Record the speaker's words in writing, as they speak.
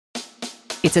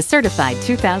It's a certified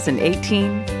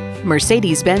 2018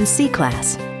 Mercedes-Benz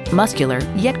C-Class. Muscular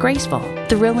yet graceful,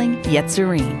 thrilling yet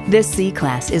serene. This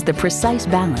C-Class is the precise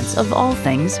balance of all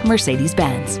things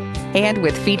Mercedes-Benz. And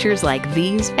with features like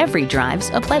these, every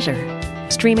drive's a pleasure.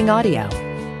 Streaming audio,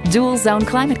 dual zone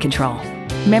climate control,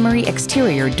 memory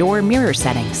exterior door mirror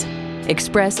settings,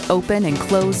 express open and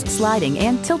close sliding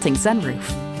and tilting sunroof,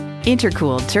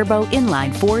 intercooled turbo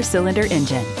inline 4-cylinder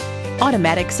engine,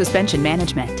 automatic suspension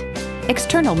management,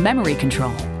 external memory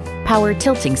control, power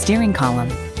tilting steering column,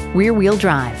 rear-wheel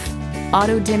drive,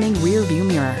 auto-dimming rear-view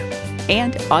mirror,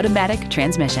 and automatic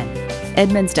transmission.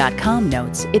 Edmunds.com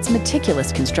notes its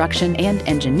meticulous construction and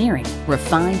engineering,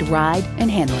 refined ride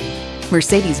and handling.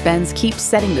 Mercedes-Benz keeps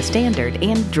setting the standard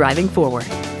and driving forward.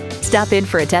 Stop in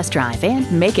for a test drive and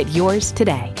make it yours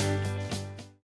today.